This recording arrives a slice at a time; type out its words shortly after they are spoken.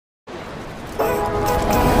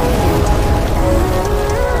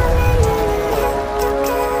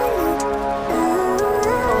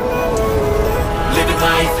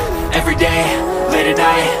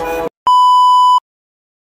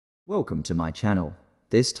Welcome to my channel.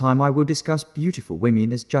 This time I will discuss beautiful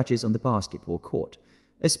women as judges on the basketball court,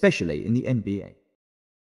 especially in the NBA.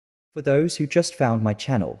 For those who just found my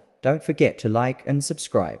channel, don't forget to like and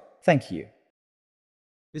subscribe. Thank you.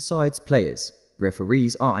 Besides players,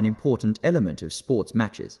 referees are an important element of sports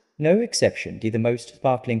matches. No exception to the most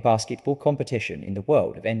sparkling basketball competition in the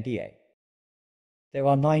world of NBA. There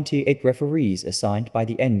are 98 referees assigned by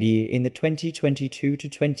the NBA in the 2022 to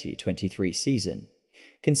 2023 season,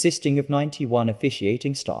 consisting of 91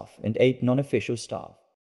 officiating staff and 8 non-official staff.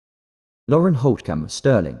 Lauren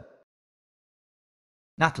Holtkamp-Sterling,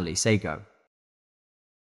 Natalie Sago,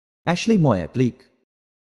 Ashley Moyer-Gleich,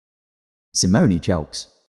 Simone Jelks,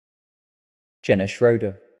 Jenna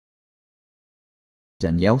Schroeder,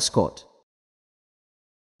 Danielle Scott,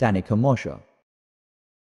 Danica Mosher,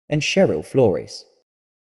 and Cheryl Flores.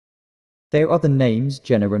 There are the names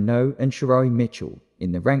Jenna Renault and Shirari Mitchell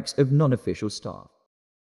in the ranks of non-official staff.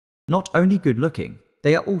 Not only good-looking,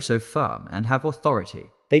 they are also firm and have authority.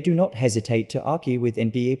 They do not hesitate to argue with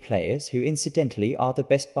NBA players who incidentally are the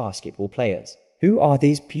best basketball players. Who are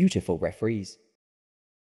these beautiful referees?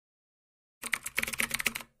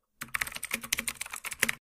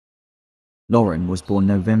 Lauren was born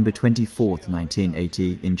November 24,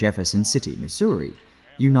 1980 in Jefferson City, Missouri,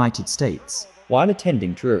 United States. While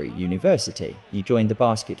attending Drury University, he joined the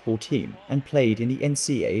basketball team and played in the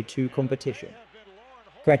NCAA 2 competition.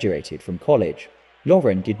 Graduated from college,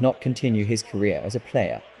 Lauren did not continue his career as a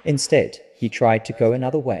player. Instead, he tried to go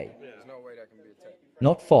another way.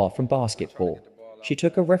 Not far from basketball, she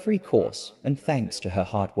took a referee course, and thanks to her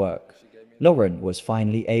hard work, Lauren was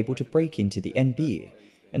finally able to break into the NBA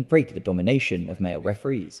and break the domination of male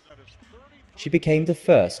referees. She became the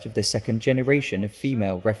first of the second generation of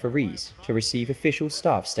female referees to receive official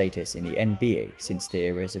staff status in the NBA since the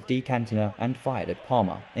eras of Dee Cantona and Violet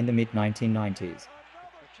Palmer in the mid-1990s.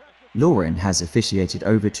 Lauren has officiated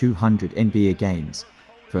over 200 NBA games,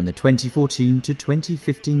 from the 2014 to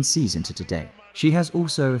 2015 season to today. She has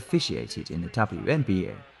also officiated in the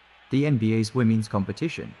WNBA, the NBA's women's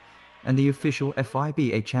competition, and the official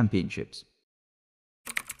FIBA championships.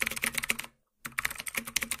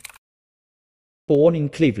 Born in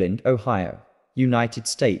Cleveland, Ohio, United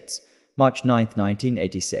States, March 9,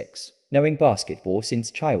 1986. Knowing basketball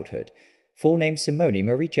since childhood, full name Simone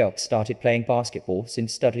Marie Jelks started playing basketball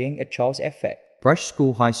since studying at Charles F. Brush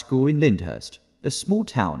School High School in Lyndhurst, a small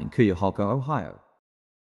town in Cuyahoga, Ohio.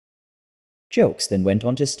 Jelks then went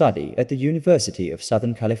on to study at the University of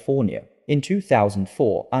Southern California. In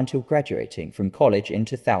 2004, until graduating from college in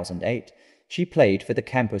 2008, she played for the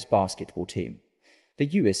campus basketball team, the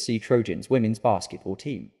USC Trojans women's basketball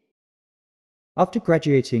team. After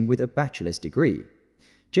graduating with a bachelor's degree,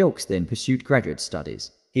 Jelks then pursued graduate studies.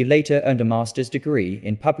 He later earned a master's degree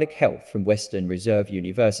in public health from Western Reserve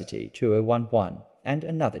University 2011 and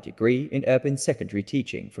another degree in urban secondary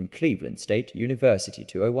teaching from Cleveland State University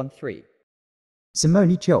 2013.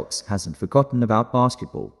 Simone Jelks hasn't forgotten about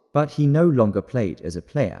basketball, but he no longer played as a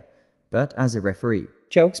player, but as a referee.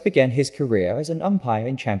 Jelks began his career as an umpire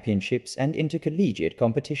in championships and intercollegiate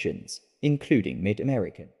competitions, including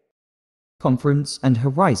Mid-American Conference and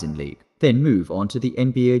Horizon League, then move on to the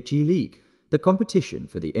NBA G League, the competition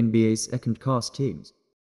for the NBA's second-class teams.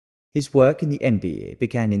 His work in the NBA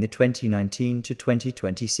began in the 2019 to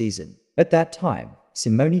 2020 season. At that time,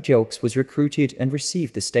 Simone Jelks was recruited and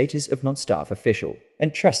received the status of non-staff official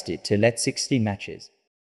and trusted to lead 16 matches.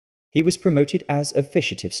 He was promoted as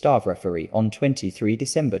officiative staff referee on 23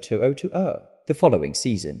 December 2020. The following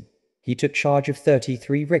season, he took charge of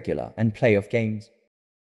 33 regular and playoff games.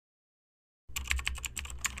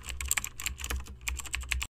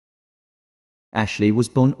 Ashley was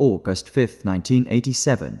born August 5,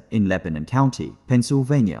 1987 in Lebanon County,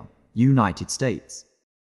 Pennsylvania, United States.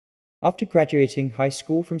 After graduating high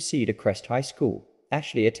school from Cedar Crest High School,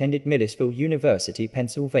 Ashley attended Milledgeville University,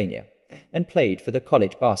 Pennsylvania, and played for the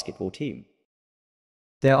college basketball team.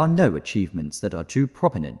 There are no achievements that are too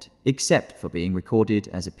prominent, except for being recorded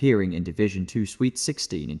as appearing in Division II Sweet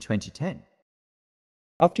 16 in 2010.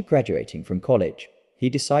 After graduating from college, he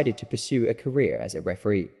decided to pursue a career as a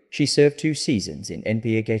referee. She served 2 seasons in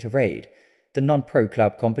NBA Gatorade, the non-pro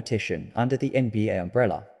club competition under the NBA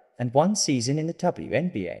umbrella, and 1 season in the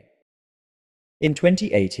WNBA. In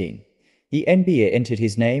 2018, the NBA entered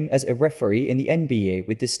his name as a referee in the NBA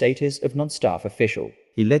with the status of non-staff official.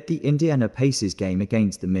 He led the Indiana Pacers game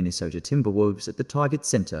against the Minnesota Timberwolves at the Target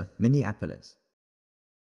Center, Minneapolis.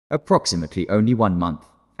 Approximately only 1 month,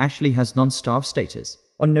 Ashley has non-staff status.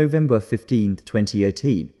 On November 15,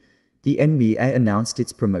 2018, the NBA announced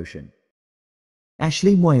its promotion.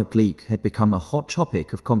 Ashley Moyer-Gleich had become a hot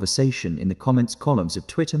topic of conversation in the comments columns of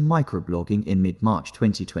Twitter microblogging in mid-March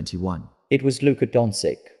 2021. It was Luka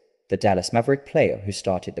Doncic, the Dallas Maverick player, who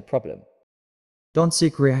started the problem.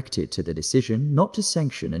 Doncic reacted to the decision not to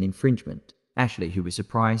sanction an infringement. Ashley, who was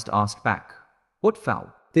surprised, asked back, "What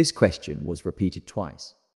foul?" This question was repeated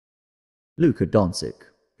twice. Luka Doncic,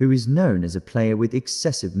 who is known as a player with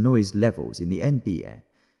excessive noise levels in the NBA,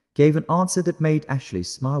 gave an answer that made Ashley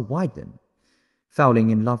smile widen. "Fouling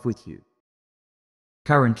in love with you."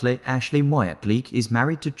 Currently, Ashley Moyer-Gleich is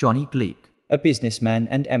married to Johnny Gleich, a businessman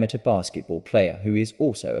and amateur basketball player who is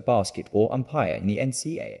also a basketball umpire in the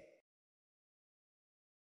NCAA.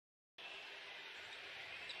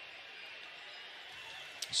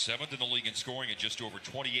 Seventh in the league in scoring at just over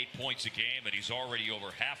 28 points a game, and he's already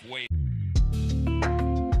over halfway.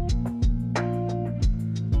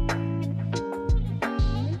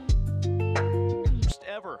 First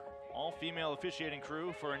ever all-female officiating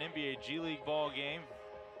crew for an NBA G League ball game.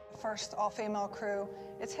 First all-female crew.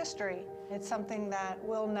 It's history. It's something that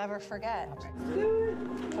we'll never forget.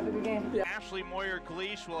 Have a good game. Yeah. Ashley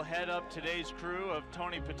Moyer-Gleich will head up today's crew of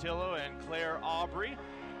Tony Patillo and Claire Aubrey.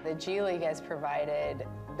 The G League has provided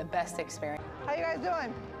the best experience. How you guys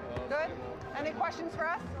doing? Good? Any questions for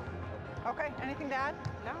us? Okay, anything to add?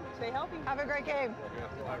 No, stay healthy. Have a great game.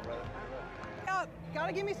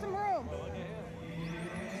 Gotta give me some room.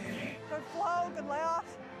 Good flow, good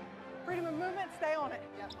layoffs. Freedom of movement, stay on it.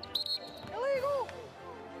 Yep. Illegal!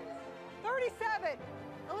 37,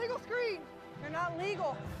 illegal screen. You're not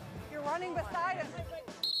legal. You're running beside us.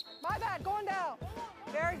 My bad, going down.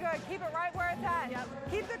 Very good, keep it right where it's at. Yep.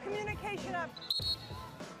 Keep the communication up.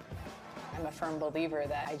 I'm a firm believer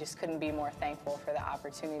that I just couldn't be more thankful for the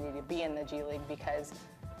opportunity to be in the G League because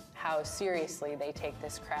how seriously they take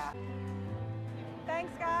this craft.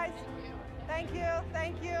 Thanks, guys. Thank you,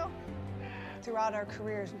 thank you. Throughout our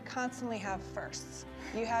careers, we constantly have firsts.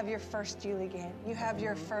 You have your first G League game. You have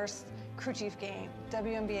your first crew chief game,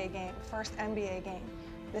 WNBA game, first NBA game.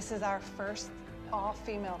 This is our first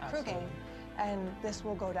all-female crew game, and this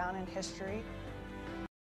will go down in history.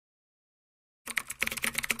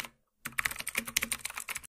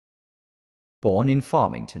 Born in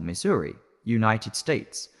Farmington, Missouri, United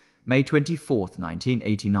States, May 24,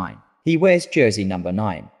 1989. He wears jersey number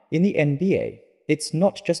 9. In the NBA, it's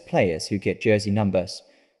not just players who get jersey numbers.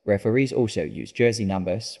 Referees also use jersey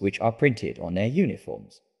numbers which are printed on their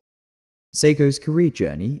uniforms. Sago's career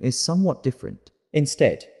journey is somewhat different.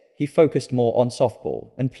 Instead, he focused more on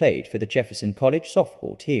softball and played for the Jefferson College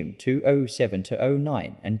softball team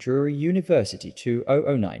 2007-09 and Drury University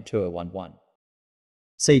 2009-2011.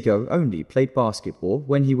 Sago only played basketball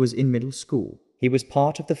when he was in middle school. He was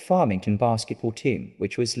part of the Farmington basketball team,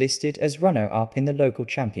 which was listed as runner-up in the local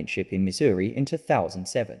championship in Missouri in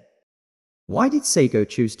 2007. Why did Sago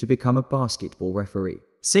choose to become a basketball referee?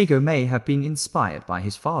 Sago may have been inspired by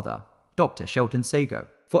his father, Dr. Shelton Sago.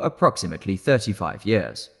 For approximately 35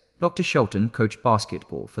 years, Dr. Shelton coached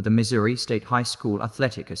basketball for the Missouri State High School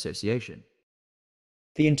Athletic Association.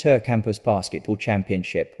 The Inter-Campus Basketball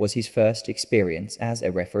Championship was his first experience as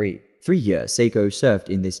a referee. 3 years Sago served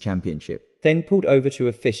in this championship, then pulled over to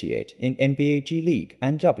officiate in NBA G League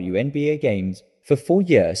and WNBA games. For 4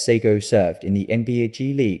 years Sago served in the NBA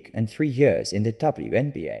G League and 3 years in the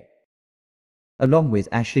WNBA. Along with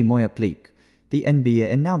Ashley Moyer-Gleich, the NBA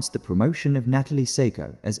announced the promotion of Natalie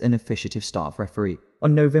Sago as an officiative staff referee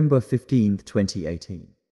on November 15,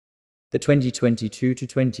 2018. The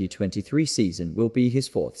 2022-2023 season will be his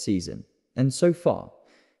 4th season, and so far,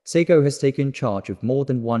 Sago has taken charge of more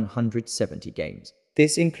than 170 games.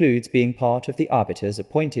 This includes being part of the arbiters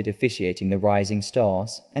appointed officiating the Rising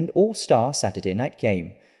Stars and All-Star Saturday Night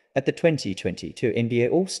Game at the 2022 NBA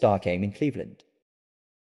All-Star Game in Cleveland.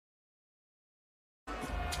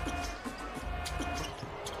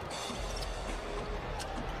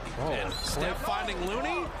 And Steph finding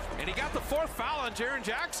Looney, and he got the 4th foul on Jaren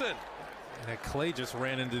Jackson. And Clay just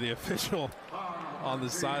ran into the official on the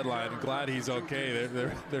sideline. Glad he's okay.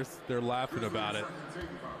 They're laughing about it.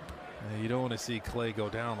 You don't want to see Clay go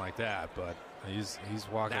down like that, but he's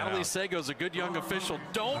walking out. Natalie Sago's a good young official.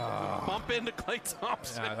 Don't bump into Clay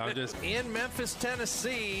Thompson. Yeah, I'm just in Memphis,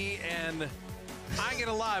 Tennessee, and I ain't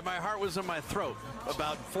gonna lie, my heart was in my throat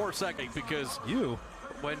about 4 seconds because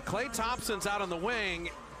when Clay Thompson's out on the wing,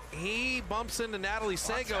 he bumps into Natalie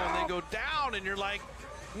Sago and they go down, and you're like,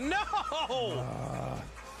 no!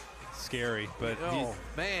 Scary, but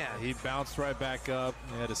he bounced right back up.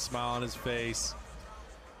 He had a smile on his face.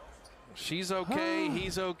 She's okay,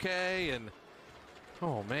 he's okay, and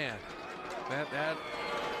oh man, that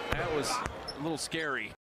was a little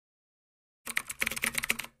scary.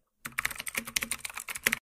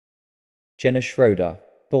 Jenna Schroeder,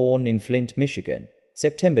 born in Flint, Michigan,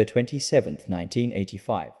 September 27,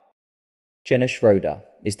 1985. Jenna Schroeder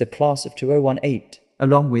is the class of 2018,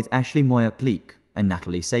 along with Ashley Moyer-Gleich and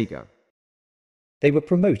Natalie Sago. They were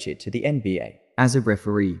promoted to the NBA as a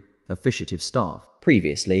referee, officiative staff.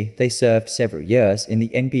 Previously, they served several years in the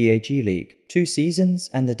NBA G League, 2 seasons,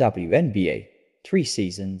 and the WNBA, 3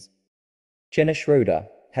 seasons. Jenna Schroeder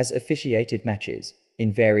has officiated matches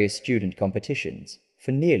in various student competitions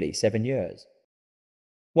for nearly 7 years.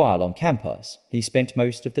 While on campus, he spent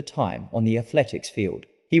most of the time on the athletics field.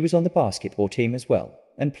 He was on the basketball team as well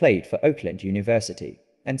and played for Oakland University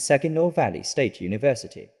and Saginaw Valley State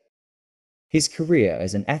University. His career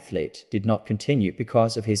as an athlete did not continue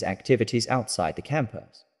because of his activities outside the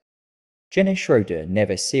campus. Jenna Schroeder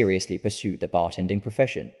never seriously pursued the bartending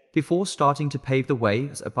profession before starting to pave the way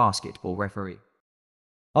as a basketball referee.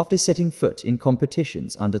 After setting foot in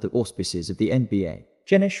competitions under the auspices of the NBA,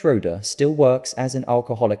 Jenna Schroeder still works as an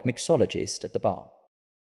alcoholic mixologist at the bar.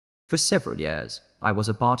 For several years, I was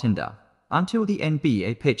a bartender until the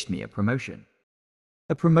NBA pitched me a promotion.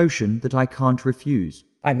 A promotion that I can't refuse.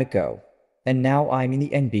 I'm a girl, and now I'm in the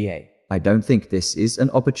NBA. I don't think this is an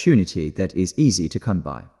opportunity that is easy to come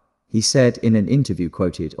by, he said in an interview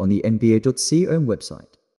quoted on the NBA.co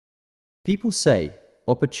website. People say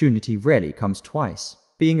opportunity rarely comes twice.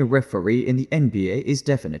 Being a referee in the NBA is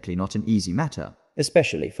definitely not an easy matter,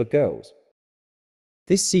 especially for girls.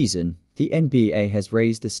 This season, the NBA has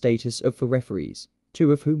raised the status of 4 referees,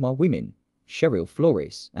 2 of whom are women, Cheryl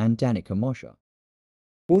Flores and Danica Mosher.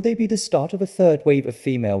 Will they be the start of a 3rd wave of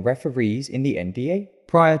female referees in the NBA?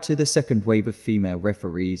 Prior to the 2nd wave of female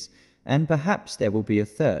referees, and perhaps there will be a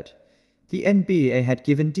 3rd, the NBA had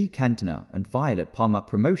given Dee Cantona and Violet Palmer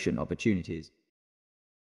promotion opportunities.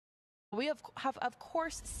 We have of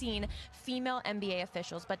course seen female NBA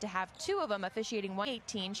officials, but to have 2 of them officiating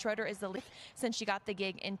 118, Schroeder is the lead since she got the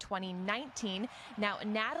gig in 2019. Now,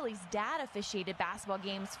 Natalie's dad officiated basketball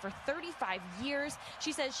games for 35 years.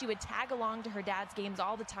 She says she would tag along to her dad's games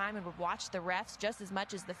all the time and would watch the refs just as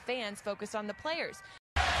much as the fans focused on the players.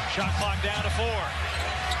 Shot clock down to 4.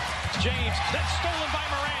 James, that's stolen by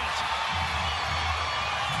Morant.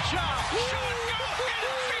 Shot, go, and a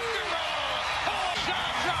finger roll. Oh,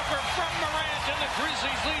 shot dropper from Morant, and the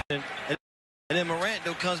Grizzlies lead. And then Morant,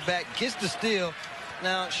 though, comes back, gets the steal.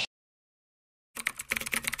 Now,